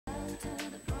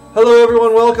Hello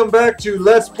everyone, welcome back to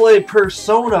Let's Play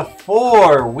Persona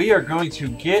 4. We are going to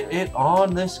get it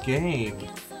on this game.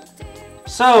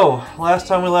 So, last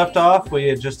time we left off, we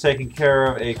had just taken care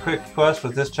of a quick quest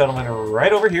with this gentleman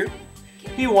right over here.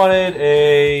 He wanted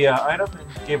a item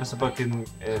and gave us a book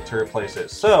to replace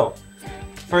it. So,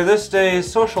 for this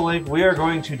day's social link, we are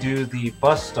going to do the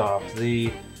bus stop,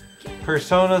 the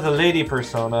persona, the lady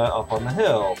persona up on the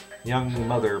hill. Young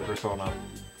mother persona.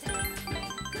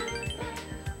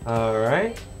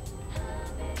 Alright.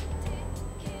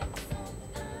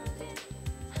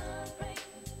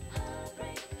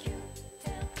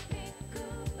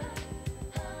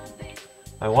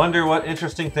 I wonder what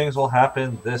interesting things will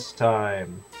happen this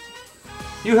time.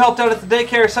 You helped out at the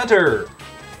daycare center!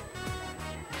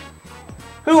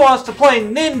 Who wants to play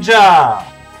ninja?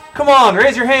 Come on,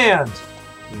 raise your hand!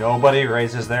 Nobody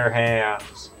raises their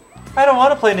hands. I don't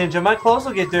want to play ninja, my clothes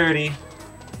will get dirty.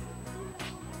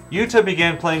 Yuta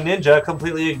began playing ninja,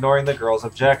 completely ignoring the girl's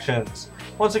objections.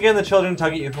 Once again, the children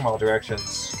tug at you from all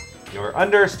directions. Your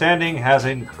understanding has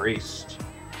increased.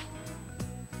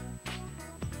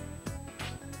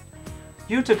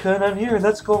 Yuta-kun, I'm here.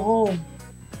 Let's go home.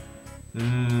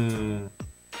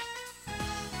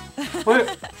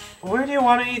 Where do you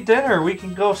want to eat dinner? We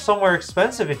can go somewhere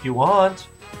expensive if you want.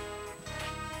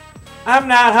 I'm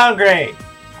not hungry.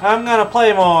 I'm gonna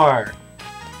play more.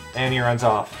 And he runs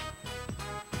off.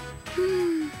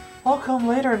 I'll come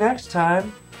later next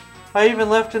time. I even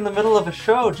left in the middle of a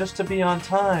show just to be on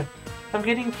time. I'm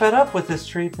getting fed up with this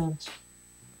treatment.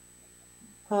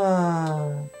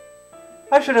 I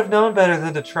should have known better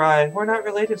than to try. We're not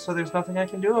related, so there's nothing I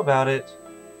can do about it.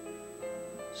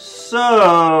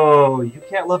 So, you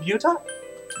can't love Yuta?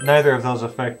 Neither of those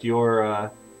affect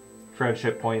your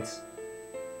friendship points.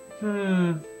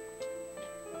 Eri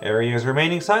is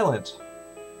remaining silent.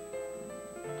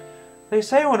 They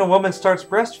say when a woman starts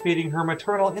breastfeeding, her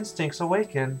maternal instincts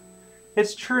awaken.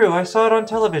 It's true, I saw it on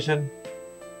television.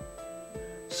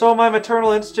 So my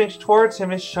maternal instinct towards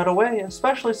him is shut away,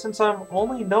 especially since I've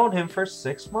only known him for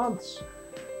 6 months.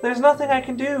 There's nothing I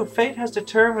can do. Fate has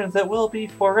determined that we'll be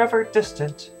forever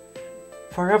distant.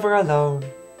 Forever alone.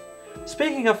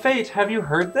 Speaking of fate, have you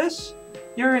heard this?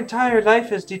 Your entire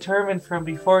life is determined from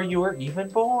before you were even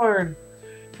born.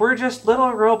 We're just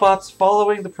little robots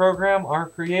following the program our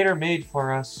creator made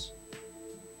for us.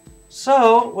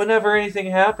 So, whenever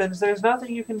anything happens, there's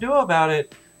nothing you can do about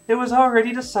it. It was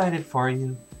already decided for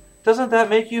you. Doesn't that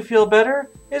make you feel better?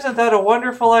 Isn't that a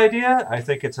wonderful idea? I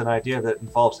think it's an idea that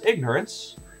involves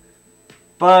ignorance.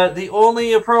 But the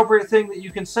only appropriate thing that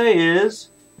you can say is,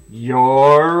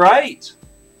 you're right.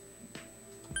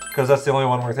 Because that's the only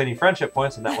one worth any friendship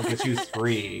points, and that one gets you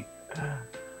 3.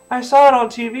 I saw it on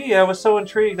TV. I was so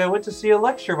intrigued I went to see a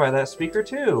lecture by that speaker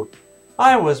too.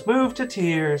 I was moved to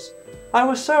tears. I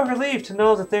was so relieved to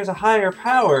know that there's a higher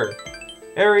power.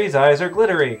 Eri's eyes are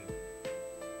glittering.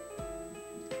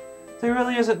 There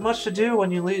really isn't much to do when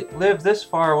you live this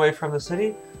far away from the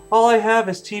city. All I have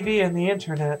is TV and the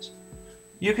internet.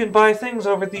 You can buy things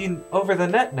over the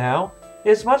net now.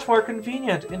 It's much more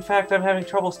convenient. In fact, I'm having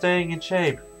trouble staying in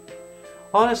shape.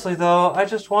 Honestly though, I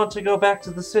just want to go back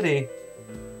to the city.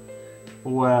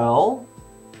 Well,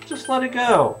 just let it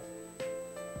go.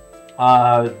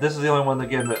 This is the only one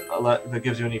again that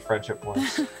gives you any friendship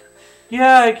points.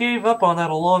 Yeah, I gave up on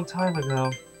that a long time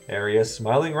ago. Eri is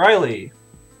smiling wryly.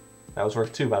 That was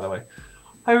worth 2, by the way.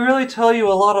 I really tell you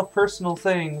a lot of personal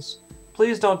things.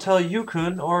 Please don't tell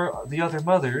Yukun or the other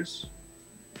mothers.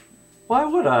 Why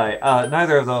would I?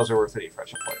 Neither of those are worth any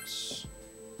friendship points.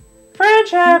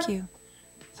 Friendship! Thank you.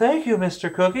 Thank you,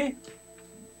 Mr. Cookie.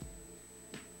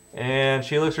 And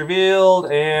she looks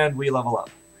revealed, and we level up.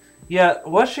 Yeah,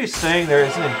 what she's saying there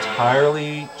isn't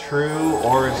entirely true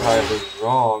or entirely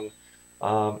wrong,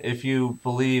 if you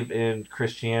believe in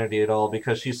Christianity at all,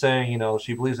 because she's saying, you know,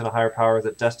 she believes in a higher power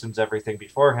that destines everything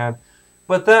beforehand,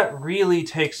 but that really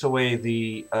takes away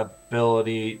the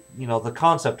ability, you know, the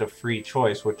concept of free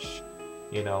choice, which,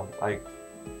 you know, I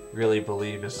really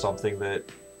believe is something that...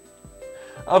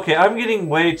 Okay, I'm getting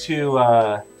way too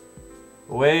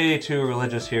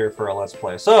religious here for a Let's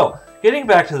Play. So, getting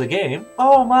back to the game.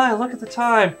 Oh my, look at the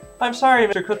time. I'm sorry,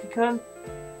 Mr. Cookie-kun.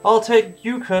 I'll take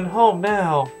you-kun home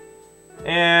now.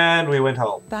 And we went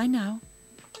home. Bye now.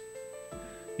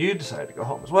 You decided to go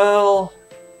home as well.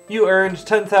 You earned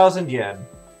 10,000 yen.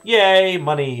 Yay,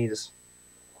 monies.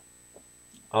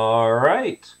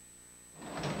 Alright.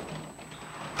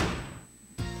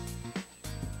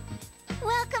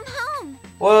 Welcome home.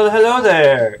 Well, hello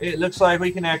there. It looks like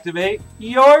we can activate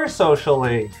your social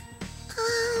link.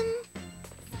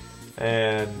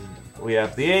 And we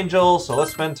have the angel, so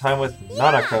let's spend time with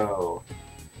Nanako.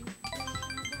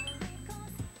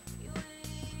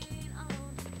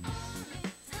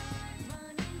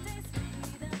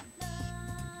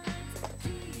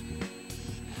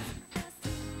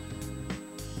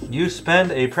 You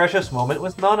spend a precious moment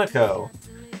with Nanako.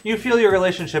 You feel your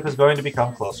relationship is going to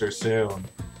become closer soon.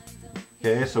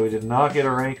 Okay, so we did not get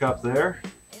a rank up there.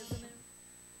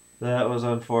 That was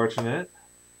unfortunate.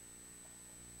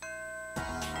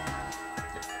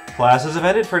 Classes have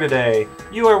ended for today.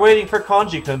 You are waiting for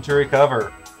Kanji-kun to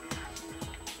recover.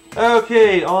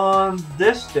 Okay, on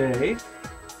this day,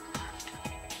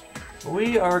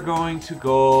 we are going to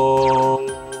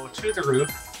go to the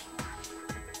roof.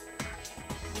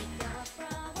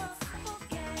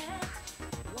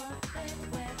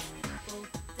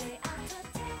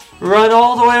 Run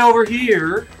all the way over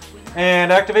here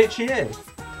and activate Chie.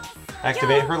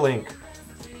 Activate her link.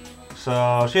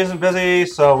 So she isn't busy,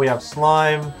 so we have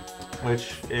Slime,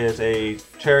 which is a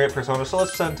chariot persona, so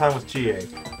let's spend time with Chie.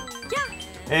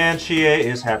 And Chie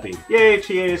is happy. Yay,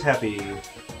 Chie is happy.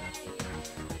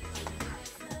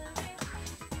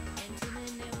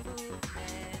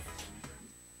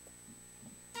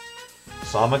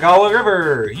 Samagawa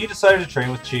River! You decided to train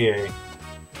with Chie.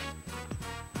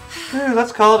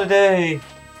 Let's call it a day.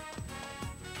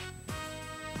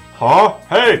 Huh?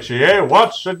 Hey, Chie,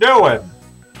 what you doing?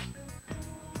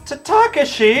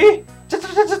 Takashi?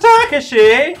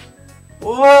 Takashi?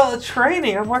 Well,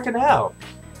 training. I'm working out.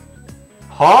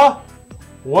 Huh?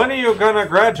 When are you gonna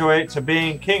graduate to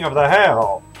being King of the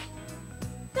Hill?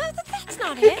 No, that's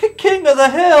not it. King of the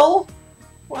Hill?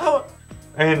 Well,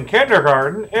 in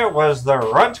kindergarten, it was the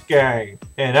Runt Gang.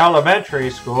 In elementary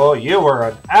school, you were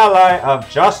an ally of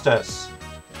justice.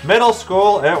 Middle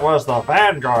school, it was the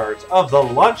vanguards of the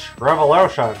Lunch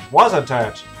Revolution, wasn't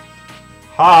it?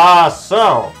 Ha,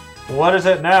 so, what is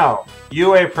it now?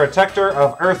 You a protector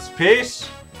of Earth's peace?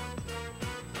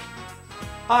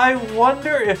 I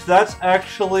wonder if that's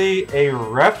actually a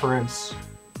reference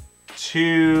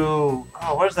to...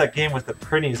 Oh, what is that game with the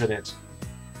printies in it?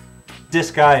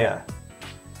 Disgaea.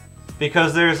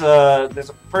 Because there's a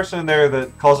person in there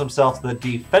that calls himself the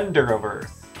Defender of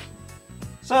Earth.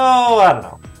 So, I don't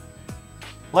know.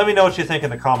 Let me know what you think in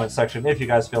the comments section if you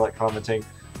guys feel like commenting.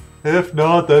 If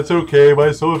not, that's okay.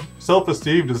 My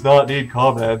self-esteem does not need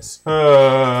comments.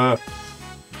 Back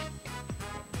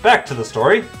to the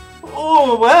story.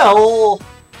 Oh, well.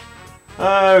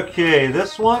 Okay,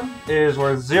 this one is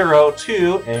worth 0,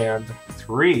 2, and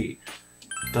 3.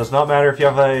 Does not matter if you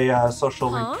have a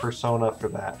social link persona for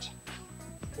that.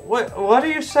 What are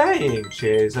you saying,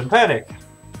 Chie's in panic?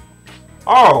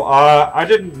 Oh, I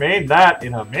didn't mean that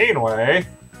in a mean way.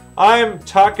 I'm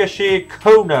Takashi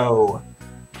Kono.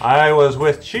 I was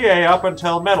with Chie up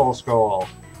until middle school.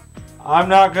 I'm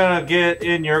not gonna get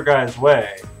in your guys'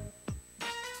 way.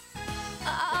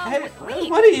 Hey,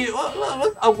 what are you...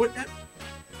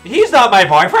 He's not my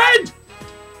boyfriend!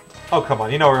 Oh, come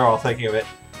on, you know we're all thinking of it.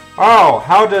 Oh,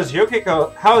 how's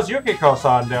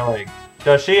Yukiko-san doing?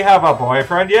 Does she have a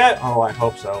boyfriend yet? Oh, I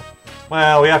hope so.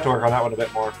 Well, we have to work on that one a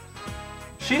bit more.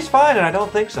 She's fine, and I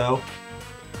don't think so.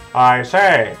 I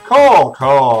say,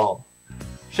 cool.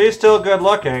 She's still good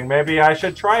looking. Maybe I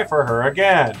should try for her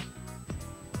again.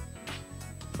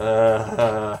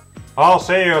 I'll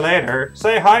see you later.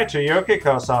 Say hi to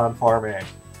Yukiko-san for me.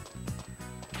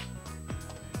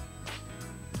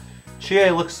 Chie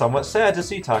looks somewhat sad to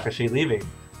see Takashi leaving.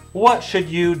 What should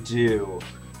you do?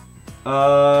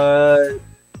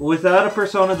 Without a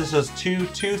persona, this is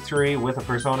 2-2-3. With a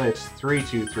persona, it's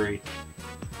 3-2-3.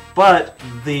 But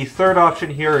the third option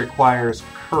here requires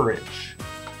courage.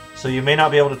 So you may not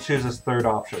be able to choose this third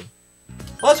option.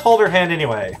 Let's hold her hand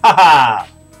anyway. Haha!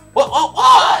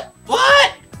 What?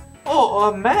 Oh,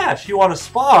 a match! You want to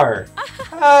spar?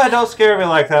 Don't scare me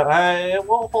like that. I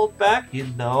won't hold back, you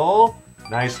know.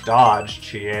 Nice dodge,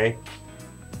 Chie.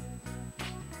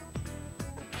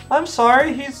 I'm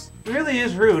sorry, he's really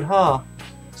is rude, huh?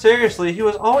 Seriously, he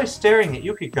was always staring at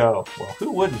Yukiko. Well,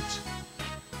 who wouldn't?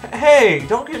 Hey,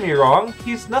 don't get me wrong.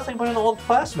 He's nothing but an old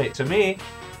classmate to me.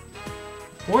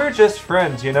 We're just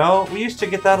friends, you know? We used to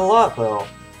get that a lot, though.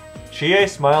 Chie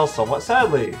smiles somewhat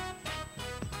sadly.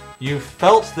 You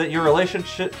felt that your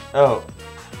relationship... Oh.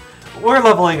 We're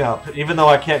leveling up, even though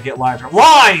I can't get lines.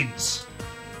 Lines!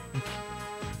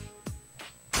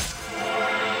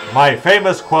 My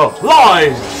famous quote.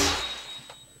 Lines!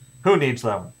 Who needs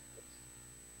them?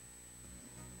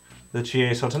 The Chie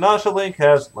Sotanasha link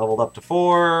has leveled up to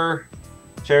 4.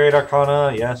 Chariot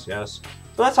Arcana, yes. So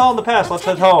that's all in the past. Let's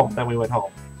head home. Then we went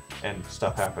home. And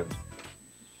stuff happened.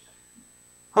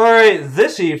 Alright,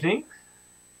 this evening,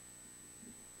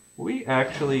 we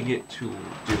actually get to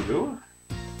do...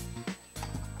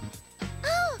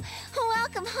 Oh,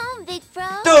 welcome home, big bro.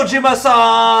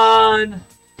 Dojima-san!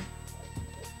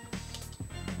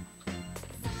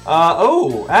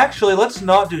 Oh, actually, let's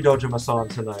not do Dojima-san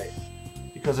tonight.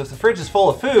 Because if the fridge is full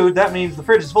of food, that means the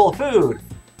fridge is full of food.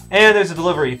 And there's a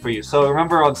delivery for you. So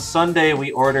remember on Sunday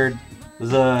we ordered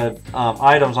the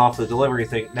items off the delivery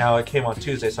thing. Now it came on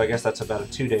Tuesday, so I guess that's about a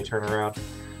 2-day turnaround.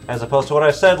 As opposed to what I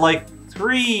said like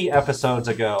 3 episodes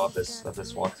ago of this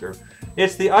walkthrough.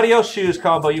 It's the Adios Shoes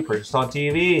combo you purchased on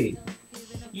TV.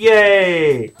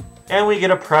 Yay! And we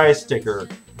get a prize sticker.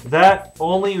 That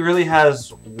only really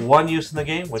has one use in the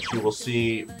game, which you will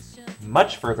see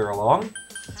much further along.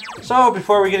 So,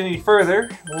 before we get any further,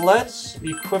 let's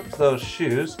equip those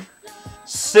shoes.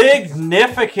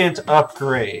 Significant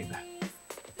upgrade.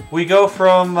 We go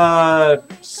from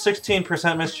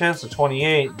 16% mischance to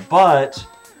 28, but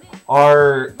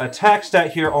our attack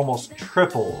stat here almost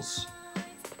triples.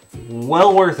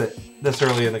 Well worth it this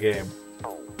early in the game.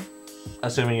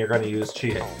 Assuming you're going to use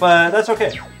cheating. But that's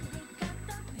okay.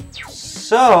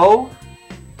 So,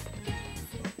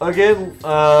 again,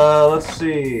 let's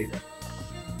see.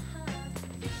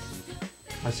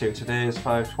 Let's see, today is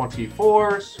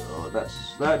 5/24, so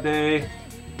that's that day.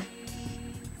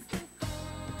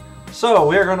 So,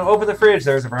 we are going to open the fridge.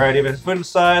 There's a variety of food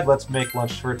inside. Let's make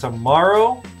lunch for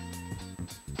tomorrow.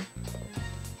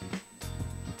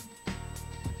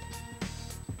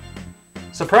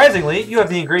 Surprisingly, you have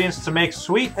the ingredients to make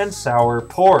sweet and sour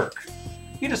pork.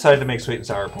 You decided to make sweet and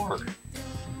sour pork.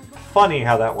 Funny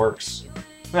how that works.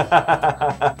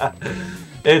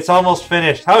 It's almost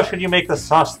finished. How should you make the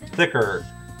sauce thicker?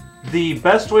 The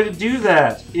best way to do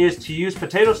that is to use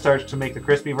potato starch to make the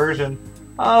crispy version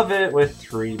of it with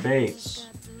 3 baits.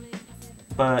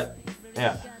 But,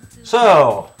 yeah.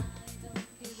 So,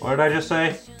 what did I just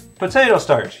say? Potato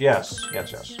starch. Yes,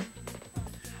 yes, yes.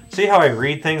 See how I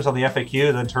read things on the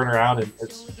FAQ, then turn around and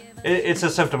it's a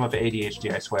symptom of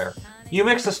ADHD, I swear. You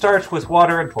mix the starch with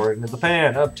water and pour it into the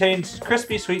pan. Obtains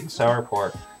crispy, sweet, and sour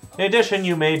pork. In addition,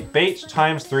 you made bait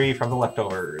 ×3 from the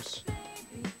leftovers.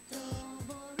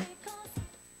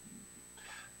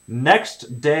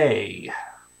 Next day.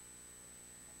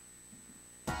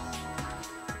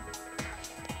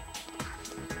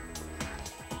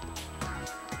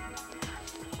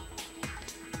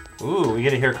 Ooh, we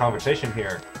get to hear conversation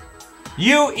here.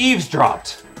 You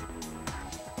eavesdropped!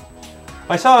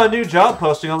 I saw a new job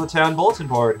posting on the town bulletin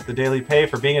board. The daily pay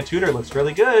for being a tutor looks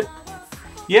really good.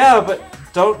 Yeah, but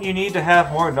don't you need to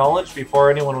have more knowledge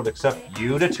before anyone would accept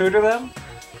you to tutor them?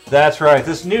 That's right,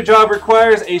 this new job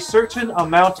requires a certain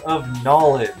amount of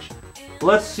knowledge.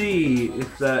 Let's see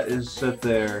if that is set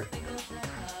there.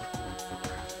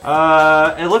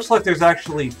 It looks like there's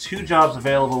actually 2 jobs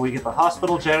available. We get the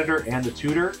hospital janitor and the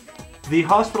tutor. The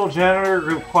hospital janitor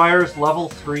requires level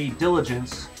 3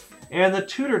 diligence, and the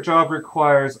tutor job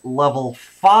requires level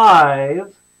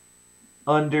 5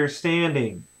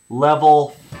 understanding.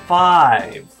 Level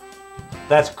 5.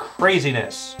 That's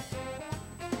craziness.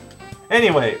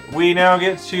 Anyway, we now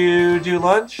get to do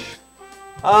lunch.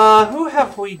 Who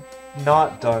have we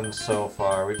not done so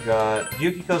far? We've got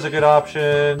Yukiko's a good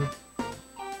option.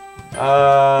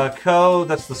 Ko,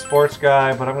 that's the sports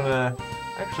guy, but I'm gonna...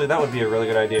 Actually, that would be a really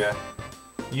good idea.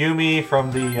 Yumi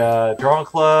from the drawing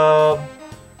club.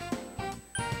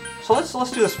 So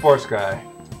let's do the sports guy.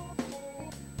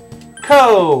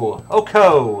 Ko! Oh,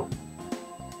 Ko!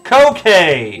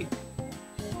 Koke!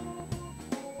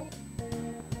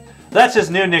 That's his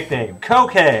new nickname,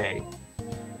 Koke!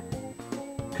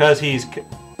 Because he's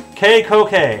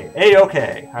K-Koke,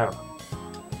 A-OK, I don't know.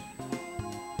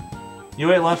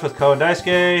 You ate lunch with Ko and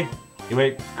Daisuke. You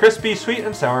ate crispy, sweet,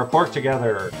 and sour pork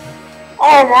together.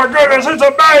 Oh my goodness, it's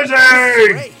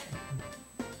amazing!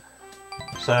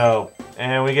 So,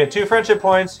 and we get 2 friendship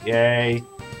points. Yay.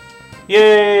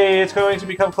 Yay, it's going to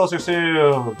become closer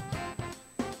soon.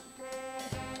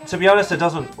 To be honest, it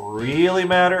doesn't really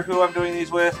matter who I'm doing these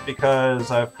with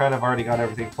because I've kind of already got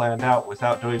everything planned out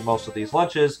without doing most of these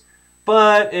lunches,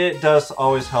 but it does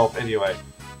always help anyway.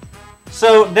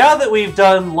 So now that we've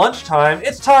done lunchtime,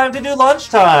 it's time to do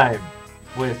lunchtime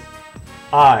with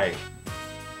I.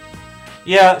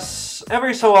 Yes,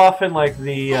 every so often, like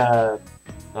the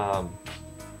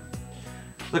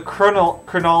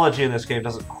chronology in this game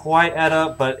doesn't quite add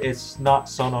up, but it's not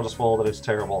so noticeable that it's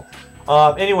terrible.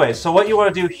 Anyway, so what you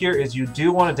want to do here is you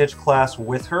do want to ditch class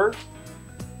with her,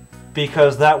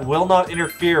 because that will not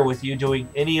interfere with you doing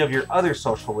any of your other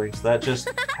social links. That just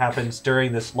happens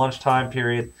during this lunchtime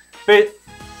period. But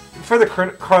for the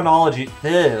chronology,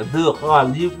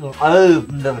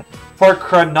 for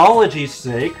chronology's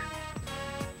sake,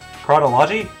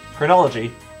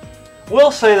 chronology,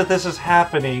 we'll say that this is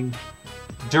happening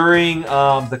during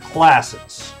the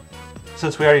classes,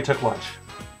 since we already took lunch.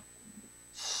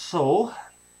 So,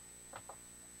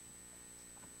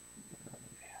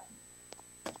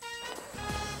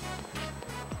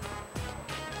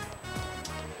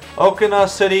 Okina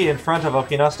City in front of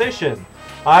Okina Station.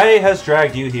 I has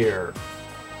dragged you here.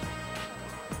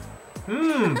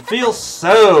 Feels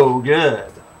so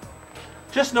good.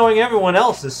 Just knowing everyone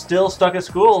else is still stuck at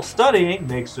school studying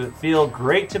makes it feel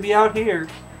great to be out here.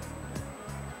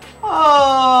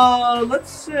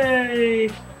 Let's say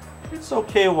it's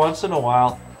okay once in a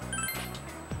while.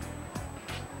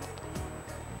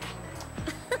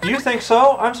 You think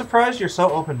so? I'm surprised you're so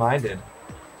open-minded.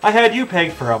 I had you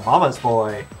pegged for a mama's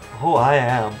boy. Oh, I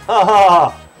am.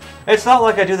 Ha! It's not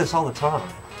like I do this all the time.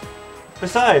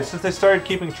 Besides, since I started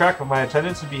keeping track of my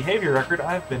attendance and behavior record,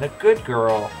 I've been a good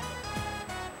girl.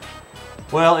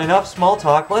 Well, enough small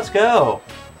talk, let's go.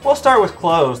 We'll start with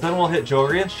clothes, then we'll hit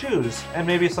jewelry and shoes, and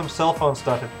maybe some cell phone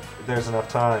stuff if there's enough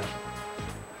time.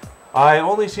 I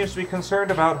only seems to be concerned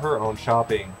about her own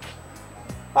shopping.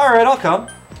 Alright, I'll come.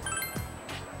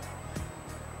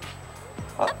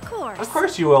 Of course. Of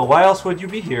course you will. Why else would you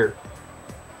be here?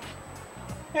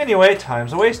 Anyway,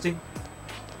 time's a-wasting.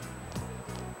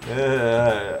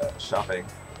 Shopping.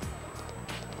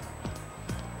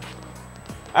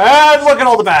 And look at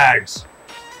all the bags!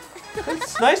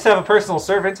 It's nice to have a personal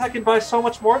servant. I can buy so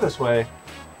much more this way.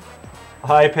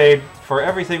 I paid for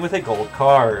everything with a gold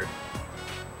card.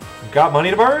 Got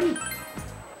money to burn?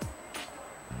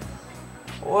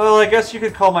 Well, I guess you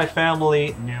could call my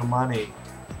family new money.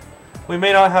 We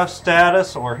may not have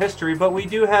status or history, but we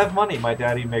do have money. My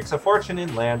daddy makes a fortune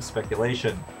in land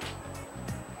speculation.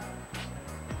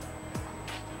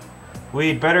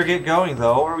 We'd better get going,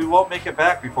 though, or we won't make it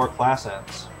back before class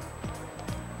ends.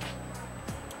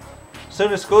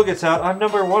 Soon as school gets out, I'm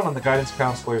 #1 on the guidance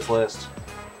counselor's list.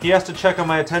 He has to check on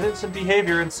my attendance and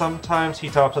behavior, and sometimes he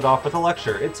tops it off with a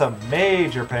lecture. It's a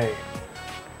major pain.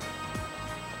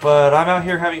 But I'm out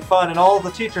here having fun, and all of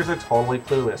the teachers are totally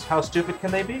clueless. How stupid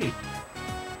can they be?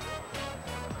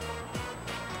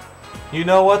 You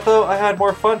know what, though? I had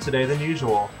more fun today than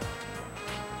usual.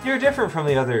 You're different from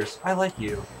the others. I like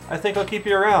you. I think I'll keep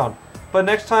you around. But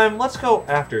next time, let's go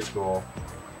after school.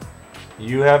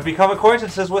 You have become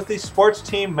acquaintances with the sports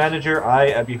team manager,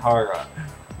 Ai Ebihara.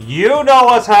 You know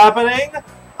what's happening?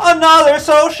 Another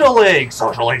social link!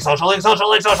 Social link, social link, social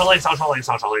link, social link, social link,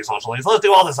 social link, social links. Let's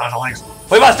do all the social links.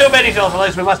 We must do many social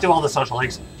links. We must do all the social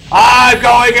links. I'm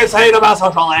going insane about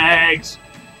social links!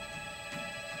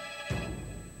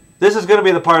 This is going to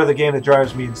be the part of the game that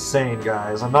drives me insane,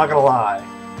 guys. I'm not going to lie.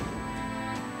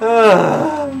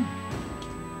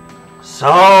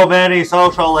 So many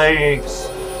social links.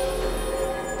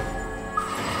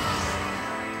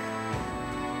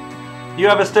 You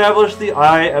have established the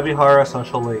Ai Ebihara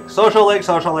social link. Social link,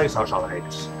 social link, social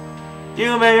links.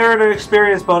 You may earn an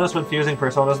experience bonus when fusing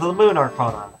personas to the Moon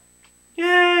Arcana.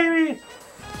 Yay!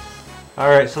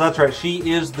 Alright, so that's right. She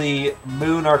is the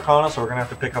Moon Arcana, so we're going to have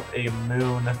to pick up a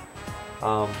Moon...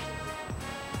 Oh,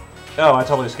 I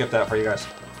totally skipped that for you guys.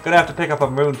 Gonna have to pick up a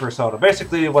Moon persona.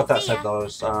 Basically, what that said, though,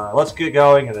 is let's get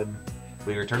going, and then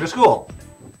we return to school.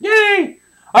 Yay!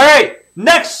 Alright!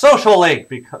 Next social link,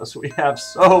 because we have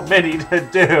so many to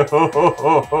do.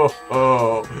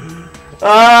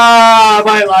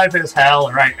 My life is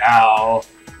hell right now.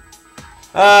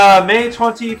 May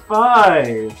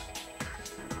 25.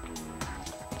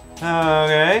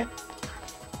 Okay.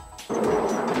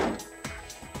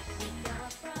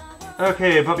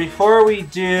 Okay, but before we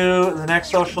do the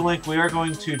next social link, we are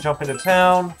going to jump into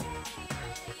town.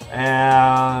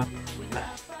 And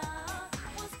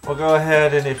we'll go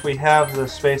ahead, and if we have the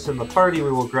space in the party,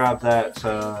 we will grab that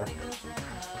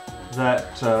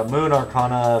Moon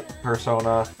Arcana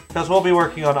persona, because we'll be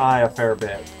working on Ai a fair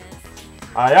bit.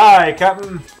 Aye, aye,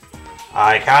 Captain!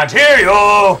 I can't hear you!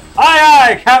 Aye,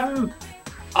 aye, Captain!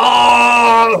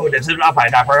 Oh, who lives in a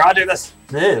pineapple under the sea?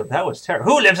 Ew, that was terrible.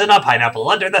 Who lives in a pineapple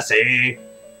under the sea?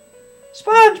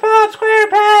 SpongeBob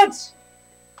SquarePants!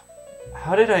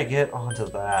 How did I get onto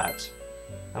that?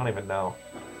 I don't even know.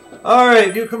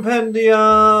 Alright, new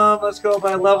compendium. Let's go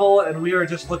by level, and we are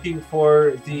just looking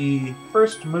for the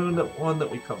first moon one that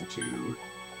we come to.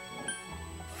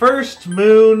 First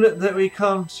moon that we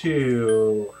come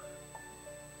to.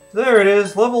 There it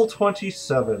is, level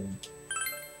 27.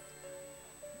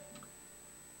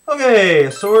 Okay,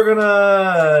 so we're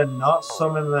gonna not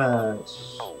summon that.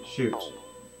 Shoot.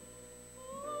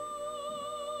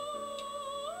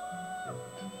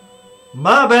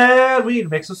 My bad! We need to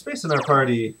make some space in our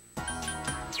party.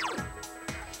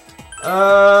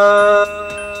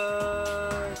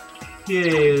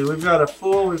 Okay, we've got a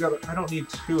full, I don't need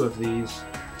 2 of these.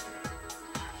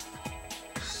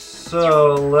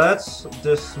 So, let's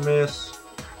dismiss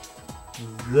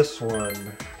this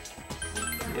one.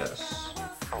 Yes.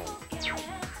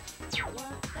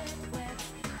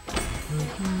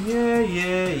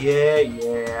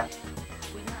 Yeah.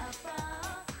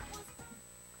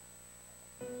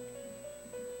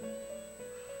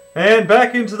 And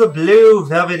back into the blue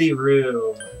velvety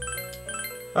room.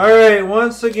 Alright,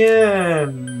 once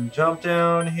again, jump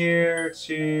down here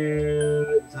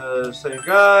to the same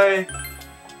guy.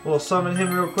 We'll summon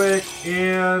him real quick,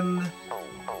 and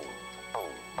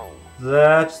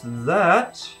that's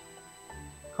that.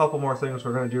 Couple more things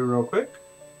we're going to do real quick.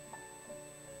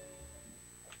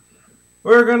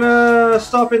 We're going to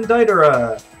stop in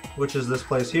Daidara, which is this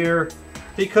place here,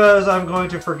 because I'm going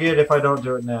to forget if I don't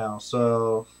do it now,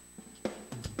 so...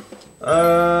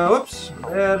 whoops,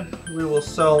 bad. We will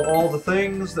sell all the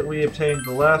things that we obtained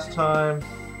the last time.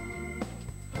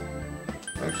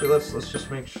 Actually, let's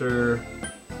just make sure.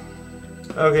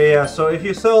 Okay, yeah, so if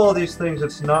you sell all these things,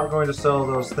 it's not going to sell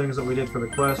those things that we did for the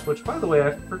quest, which, by the way,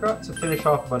 I forgot to finish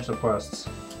off a bunch of quests.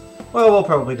 Well, we'll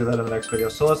probably do that in the next video.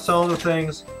 So let's sell the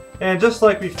things, and just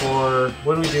like before,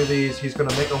 when we do these, he's going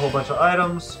to make a whole bunch of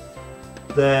items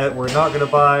that we're not going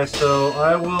to buy, so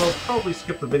I will probably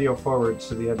skip the video forward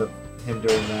to the end of him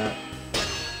doing that.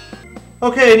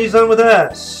 Okay, and he's done with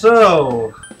that.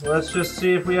 So, let's just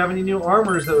see if we have any new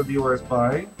armors that would be worth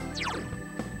buying.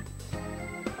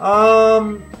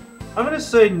 I'm going to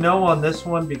say no on this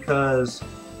one because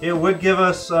it would give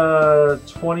us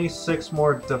 26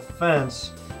 more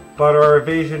defense, but our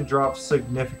evasion drops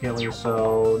significantly,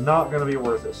 so not going to be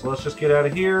worth it. So let's just get out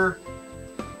of here.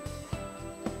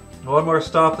 One more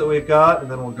stop that we've got,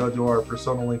 and then we'll go do our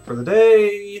Persona Link for the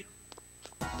day.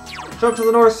 Jump to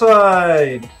the north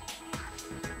side!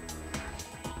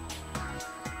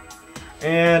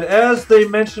 And as they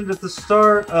mentioned at the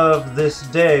start of this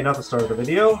day, not the start of the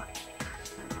video,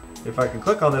 if I can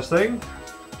click on this thing,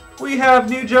 we have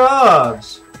new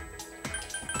jobs!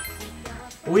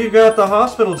 We've got the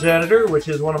hospital janitor, which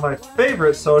is one of my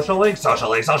favorite social links.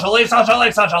 Social links! So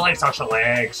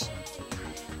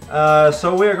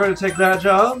we are going to take that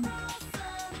job.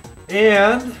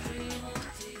 And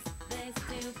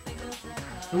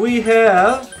we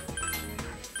have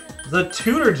the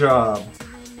tutor job,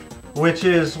 which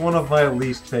is one of my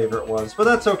least favorite ones, but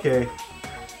that's okay.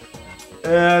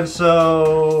 And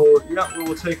so, yeah, we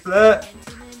will take that.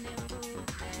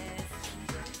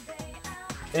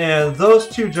 And those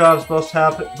two jobs both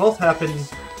happen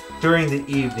during the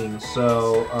evening,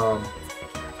 so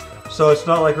so it's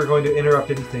not like we're going to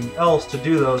interrupt anything else to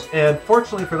do those. And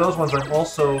fortunately for those ones, I'm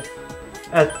also,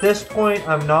 at this point,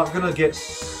 I'm not going to get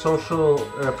social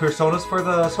personas for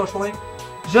the social link,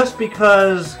 just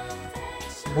because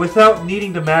without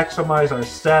needing to maximize our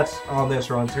stats on this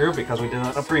run through, because we did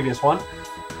that in a previous one,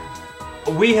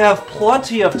 we have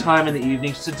plenty of time in the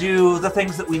evenings to do the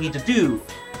things that we need to do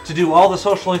all the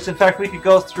social links. In fact, we could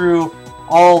go through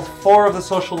all 4 of the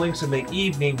social links in the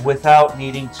evening without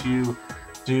needing to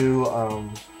do,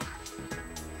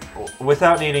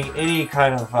 without needing any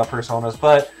kind of personas,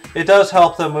 but it does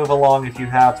help them move along if you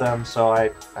have them, so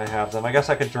I have them. I guess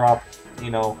I could drop,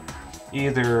 you know,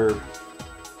 either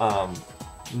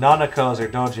Nanako's or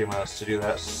Dojima's to do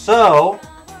that. So,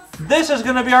 this is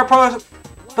going to be our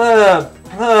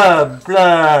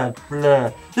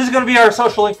This is going to be our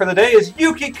social link for the day is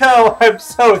Yukiko! I'm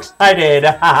so excited!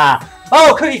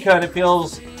 Oh, Cookie-kun, it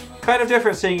feels kind of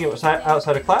different seeing you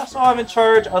outside of class, so I'm in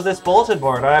charge of this bulletin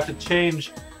board. I have to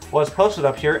change what's posted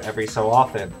up here every so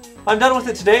often. I'm done with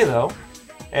it today, though.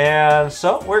 And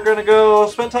so, we're going to go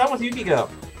spend time with Yukiko.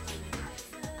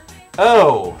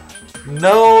 Oh.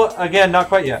 No, again, not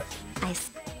quite yet.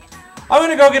 I'm going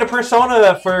to go get a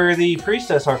persona for the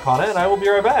Priestess Arcana, and I will be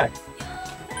right back.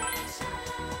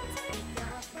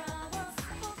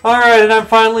 Alright, and I'm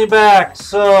finally back,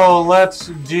 so let's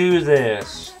do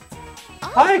this.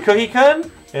 Hi,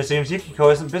 Cookie-kun! It seems Yukiko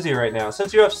isn't busy right now.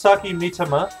 Since you have Saki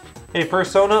Mitama, a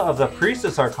persona of the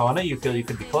Priestess Arcana, you feel you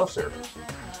could be closer.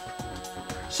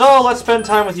 So, let's spend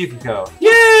time with Yukiko.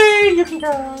 Yay,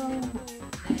 Yukiko!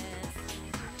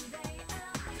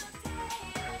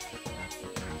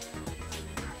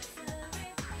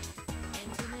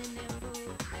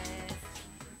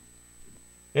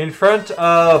 In front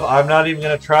of, I'm not even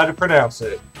going to try to pronounce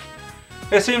it.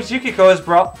 It seems Yukiko has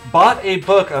bought a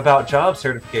book about job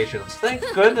certifications. Thank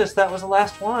goodness that was the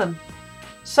last one.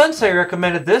 Sensei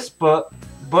recommended this book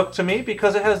to me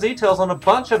because it has details on a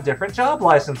bunch of different job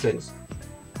licenses.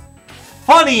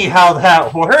 Funny how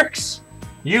that works!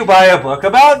 You buy a book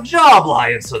about job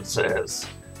licenses.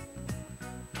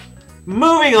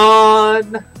 Moving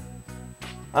on!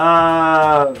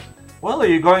 Well, are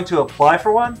you going to apply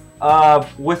for one?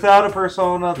 Without a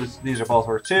persona, these are both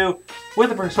worth 2.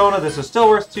 With a persona, this is still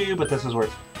worth 2, but this is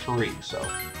worth 3, so.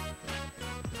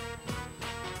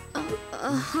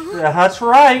 That's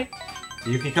right.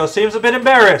 Yukiko seems a bit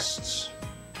embarrassed.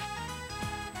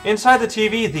 Inside the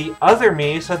TV, the other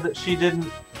me said that she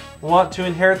didn't want to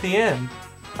inherit the end.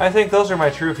 I think those are my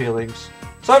true feelings.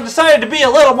 So I've decided to be a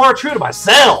little more true to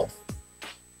myself.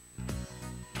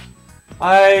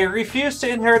 I refuse to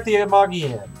inherit the Amagi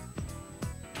end.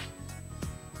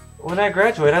 When I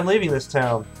graduate, I'm leaving this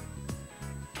town.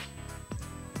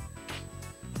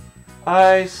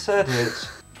 I said it.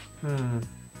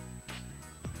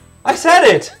 I said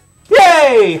it!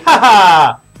 Yay!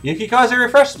 Haha! Yukiko has a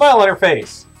refreshed smile on her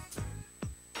face.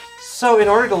 So, in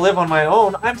order to live on my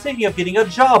own, I'm thinking of getting a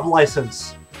job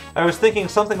license. I was thinking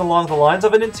something along the lines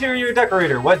of an interior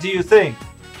decorator. What do you think?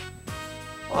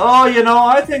 Oh, you know,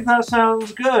 I think that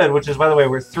sounds good. Which is, by the way,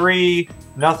 we're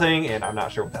 3-0, and I'm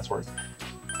not sure what that's worth.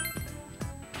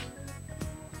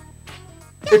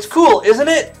 It's cool, isn't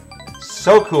it?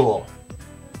 So cool.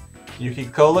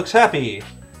 Yukiko looks happy.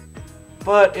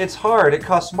 But it's hard. It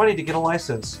costs money to get a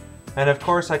license. And of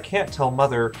course, I can't tell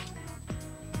Mother.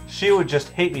 She would just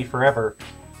hate me forever.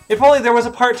 If only there was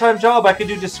a part-time job I could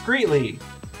do discreetly.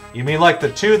 You mean like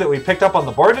the 2 that we picked up on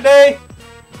the board today?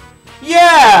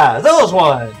 Yeah, those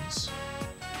ones!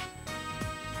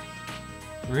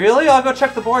 Really? I'll go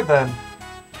check the board then.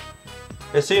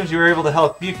 It seems you were able to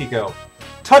help Yukiko.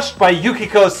 Touched by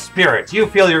Yukiko's spirit, you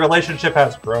feel your relationship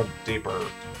has grown deeper.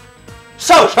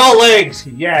 Social links!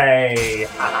 Yay!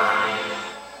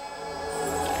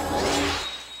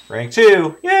 Rank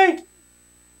 2. Yay!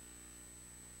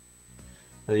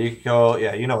 So Yukiko,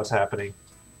 yeah, you know what's happening.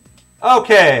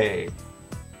 Okay.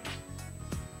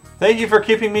 Thank you for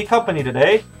keeping me company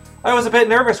today. I was a bit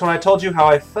nervous when I told you how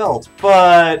I felt,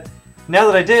 but now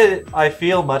that I did, I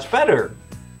feel much better.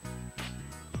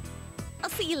 I'll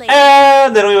see you later.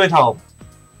 And then we went home.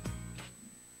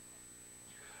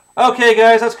 Okay,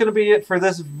 guys, that's going to be it for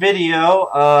this video.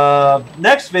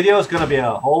 Next video is going to be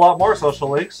a whole lot more social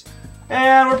links.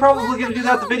 And we're probably going to do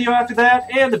that the video after that,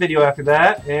 and the video after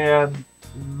that. And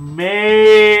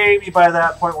maybe by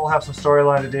that point we'll have some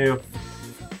storyline to do.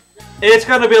 It's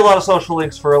going to be a lot of social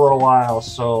links for a little while,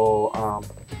 so...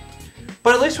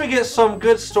 but at least we get some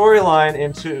good storyline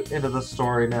into the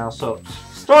story now. So,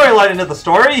 storyline into the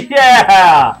story?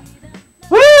 Yeah!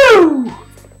 Woo!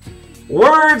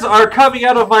 Words are coming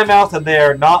out of my mouth and they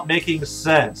are not making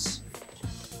sense.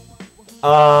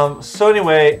 So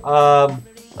anyway,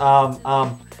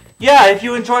 yeah, if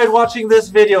you enjoyed watching this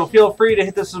video, feel free to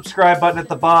hit the subscribe button at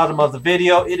the bottom of the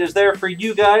video. It is there for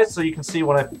you guys, so you can see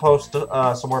when I post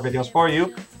some more videos for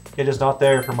you. It is not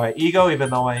there for my ego, even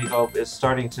though my ego is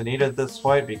starting to need it at this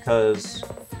point, because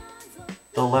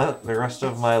the rest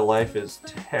of my life is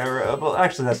terrible.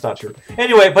 Actually, that's not true.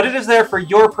 Anyway, but it is there for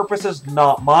your purposes,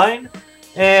 not mine.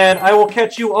 And I will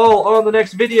catch you all on the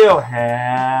next video.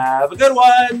 Have a good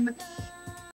one!